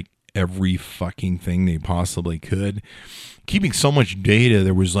just like every fucking thing they possibly could, keeping so much data.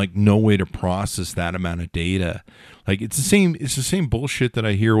 There was like no way to process that amount of data. Like it's the same bullshit that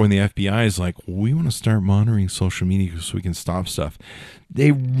I hear when the FBI is like, well, we want to start monitoring social media so we can stop stuff.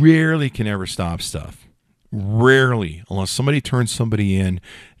 They rarely can ever stop stuff. Rarely, unless somebody turns somebody in,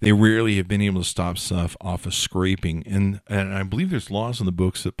 they rarely have been able to stop stuff off of scraping. And I believe there's laws in the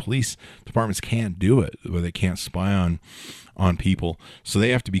books that police departments can't do it, where they can't spy on people. So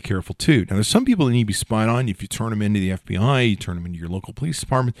they have to be careful too. Now, there's some people that need to be spied on. If you turn them into the FBI, you turn them into your local police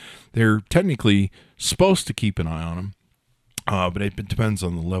department, they're technically supposed to keep an eye on them. But it depends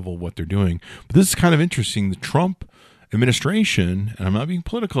on the level of what they're doing. But this is kind of interesting. The Trump administration, and I'm not being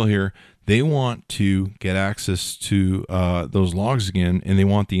political here, they want to get access to those logs again, and they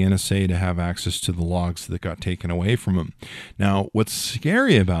want the NSA to have access to the logs that got taken away from them. Now, what's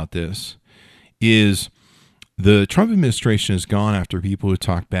scary about this is the Trump administration has gone after people who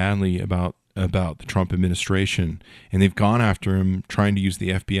talk badly about the Trump administration, and they've gone after him, trying to use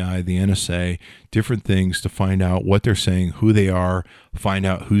the FBI, the NSA, different things to find out what they're saying, who they are, find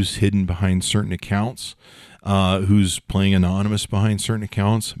out who's hidden behind certain accounts, who's playing anonymous behind certain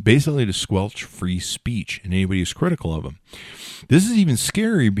accounts, basically to squelch free speech and anybody who's critical of them. This is even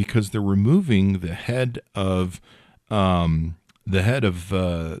scary because they're removing the head of the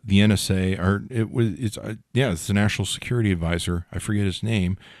NSA, or it's the National Security Advisor. I forget his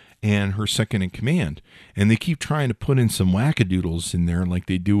name, and her second in command. And they keep trying to put in some wackadoodles in there, like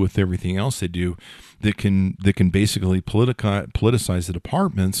they do with everything else they do, that can basically politicize the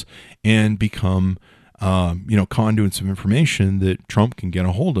departments and become conduits of information that Trump can get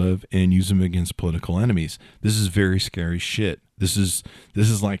a hold of and use them against political enemies. This is very scary shit. This is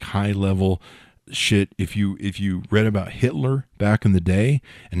like high level shit. If you read about Hitler back in the day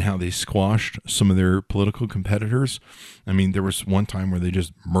and how they squashed some of their political competitors, I mean, there was one time where they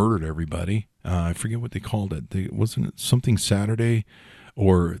just murdered everybody. I forget what they called it. Wasn't it something Saturday,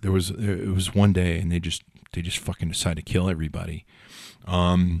 or it was one day and they just fucking decided to kill everybody.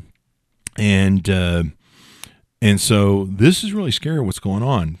 And so this is really scary what's going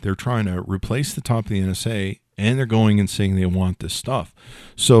on. They're trying to replace the top of the NSA, and they're going and saying they want this stuff.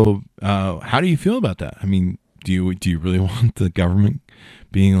 So how do you feel about that? I mean, do you really want the government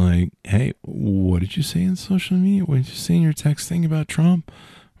being like, hey, what did you say in social media? What did you say in your text thing about Trump?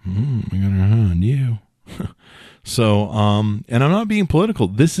 We got our eye on you. So, and I'm not being political.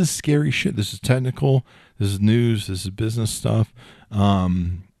 This is scary shit. This is technical. This is news. This is business stuff.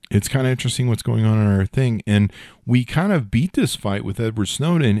 It's kind of interesting what's going on in our thing. And we kind of beat this fight with Edward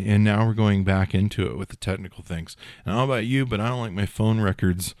Snowden, and now we're going back into it with the technical things. And I don't know about you, but I don't like my phone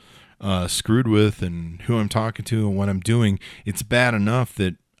records screwed with, and who I'm talking to and what I'm doing. It's bad enough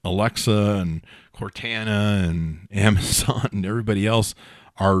that Alexa and Cortana and Amazon and everybody else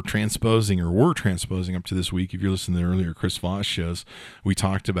are transposing, or were transposing up to this week. If you're listening to the earlier Chris Voss shows, we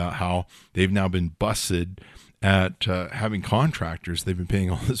talked about how they've now been busted at having contractors they've been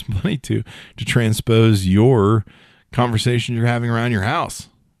paying all this money to transpose your conversation you're having around your house.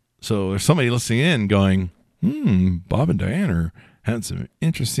 So there's somebody listening in going, Bob and Diane had some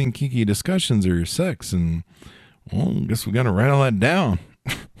interesting kinky discussions or sex, and well, I guess we got to write all that down.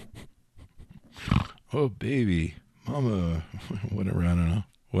 Oh, baby, mama, whatever, I don't know,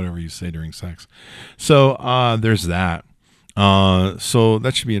 whatever you say during sex. So there's that. So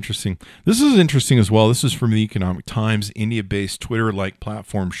that should be interesting. This is interesting as well. This is from the Economic Times. India-based Twitter-like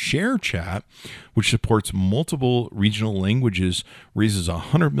platform ShareChat, which supports multiple regional languages, raises a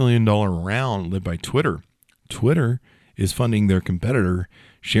 $100 million round led by Twitter. Twitter is funding their competitor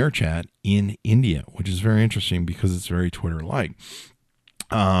ShareChat in India, which is very interesting because it's very Twitter-like.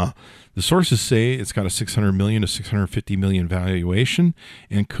 The sources say it's got a 600 million to 650 million valuation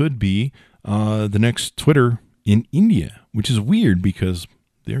and could be the next Twitter in India, which is weird because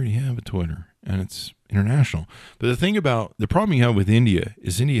they already have a Twitter and it's international. But the problem you have with India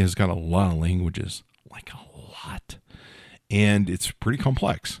is India has got a lot of languages, like a lot, and it's pretty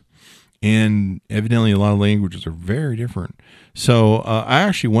complex. And evidently a lot of languages are very different. So I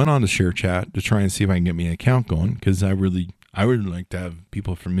actually went on to ShareChat to try and see if I can get me an account going, because I would like to have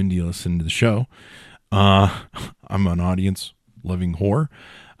people from India listen to the show. I'm an audience-loving whore.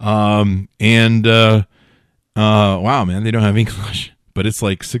 Wow, man, they don't have English, but it's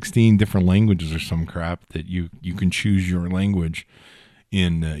like 16 different languages or some crap that you can choose your language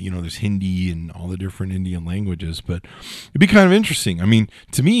in. There's Hindi and all the different Indian languages, but it'd be kind of interesting. I mean,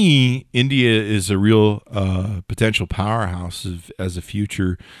 to me, India is a real potential powerhouse as a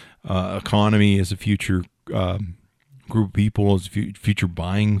future economy, as a future group of people, as a future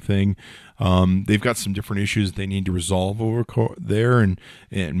buying thing. They've got some different issues they need to resolve over there, and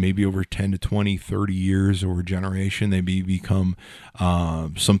maybe over 10 to 20, 30 years or a generation, they become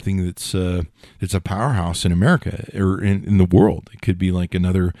something that's a powerhouse in America or in the world. It could be like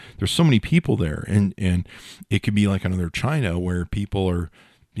there's so many people there, and it could be like another China where people are,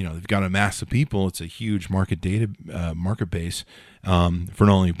 they've got a mass of people. It's a huge market base for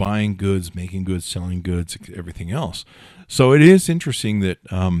not only buying goods, making goods, selling goods, everything else. So it is interesting that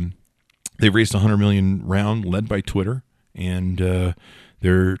they've raised $100 million round, led by Twitter, and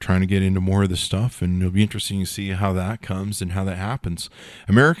they're trying to get into more of this stuff. And it'll be interesting to see how that comes and how that happens.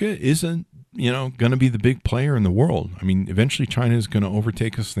 America isn't, going to be the big player in the world. I mean, eventually China is going to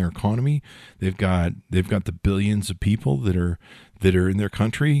overtake us in their economy. They've got the billions of people that are in their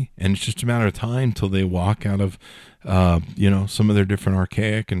country, and it's just a matter of time until they walk out of some of their different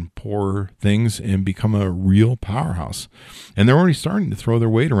archaic and poor things and become a real powerhouse. And they're already starting to throw their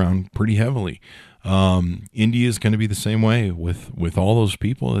weight around pretty heavily. India is going to be the same way with all those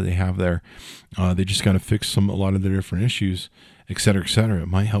people that they have there. They just got to fix a lot of their different issues, et cetera, et cetera. It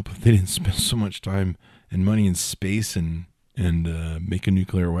might help if they didn't spend so much time and money in space and making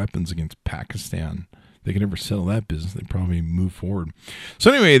nuclear weapons against Pakistan. They could never settle that business. They'd probably move forward.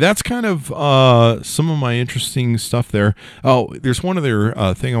 So anyway, that's kind of some of my interesting stuff there. Oh, there's one other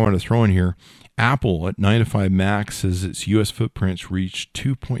thing I want to throw in here. Apple at 9 to 5 Mac says its U.S. footprints reached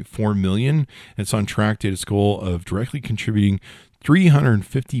 2.4 million. It's on track to its goal of directly contributing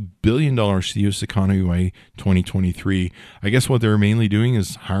 $350 billion to the U.S. economy by 2023. I guess what they're mainly doing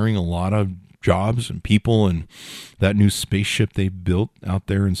is hiring a lot of jobs and people, and that new spaceship they built out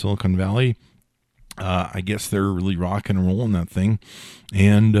there in Silicon Valley. I guess they're really rocking and rolling that thing,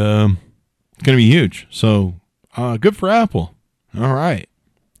 and it's going to be huge. So good for Apple. All right,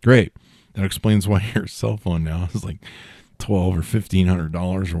 great. That explains why your cell phone now is like $1,200 or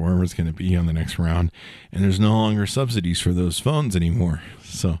 $1,500 or wherever it's going to be on the next round, and there's no longer subsidies for those phones anymore.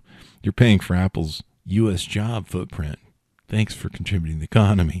 So you're paying for Apple's U.S. job footprint. Thanks for contributing to the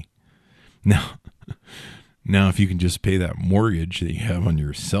economy. Now, if you can just pay that mortgage that you have on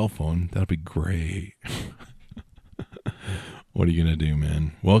your cell phone, that'll be great. What are you going to do,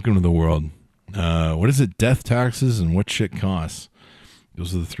 man? Welcome to the world. What is it? Death, taxes, and what shit costs.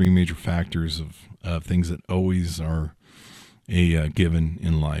 Those are the three major factors of things that always are a given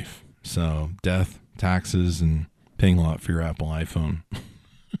in life. So death, taxes, and paying a lot for your Apple iPhone.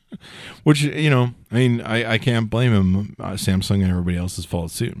 Which, I can't blame him. Samsung and everybody else has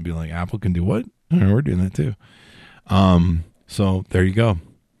followed suit and be like, Apple can do what? We're doing that too. So there you go.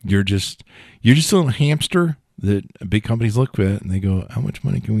 You're just a little hamster that big companies look at and they go, how much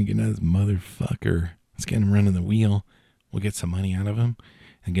money can we get out of this motherfucker? Let's get him running the wheel. We'll get some money out of him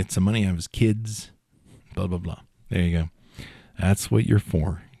and get some money out of his kids. Blah, blah, blah. There you go. That's what you're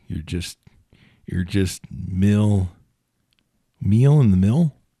for. You're just meal in the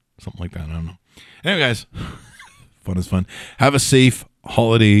mill. Something like that. I don't know. Anyway, guys, fun is fun. Have a safe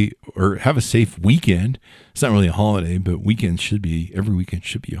holiday or have a safe weekend. It's not really a holiday, but every weekend should be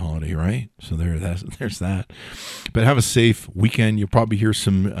a holiday, right? So there's that. But have a safe weekend. You'll probably hear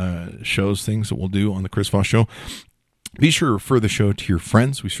some things that we'll do on the Chris Voss Show. Be sure to refer the show to your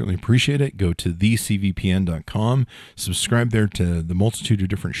friends. We certainly appreciate it. Go to thecvpn.com. Subscribe there to the multitude of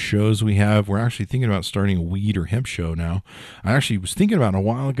different shows we have. We're actually thinking about starting a weed or hemp show now. I actually was thinking about it a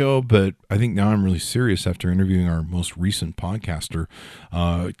while ago, but I think now I'm really serious after interviewing our most recent podcaster.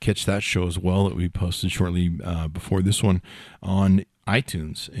 Catch that show as well that we posted shortly before this one on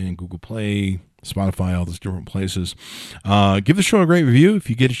iTunes and Google Play, Spotify, all those different places. Give the show a great review if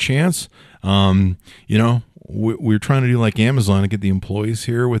you get a chance. We're trying to do like Amazon and get the employees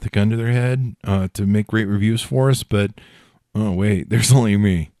here with a gun to their head to make great reviews for us. But, oh, wait, there's only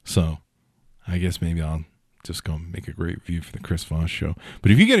me. So I guess maybe I'll just go make a great review for the Chris Voss Show.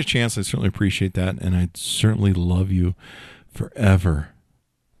 But if you get a chance, I certainly appreciate that. And I'd certainly love you forever.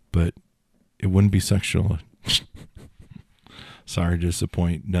 But it wouldn't be sexual. Sorry to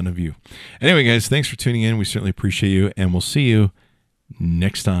disappoint none of you. Anyway, guys, thanks for tuning in. We certainly appreciate you. And we'll see you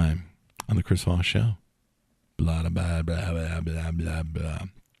next time on the Chris Voss Show. Blah, blah, blah, blah, blah, blah, blah.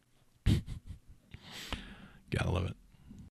 Gotta love it.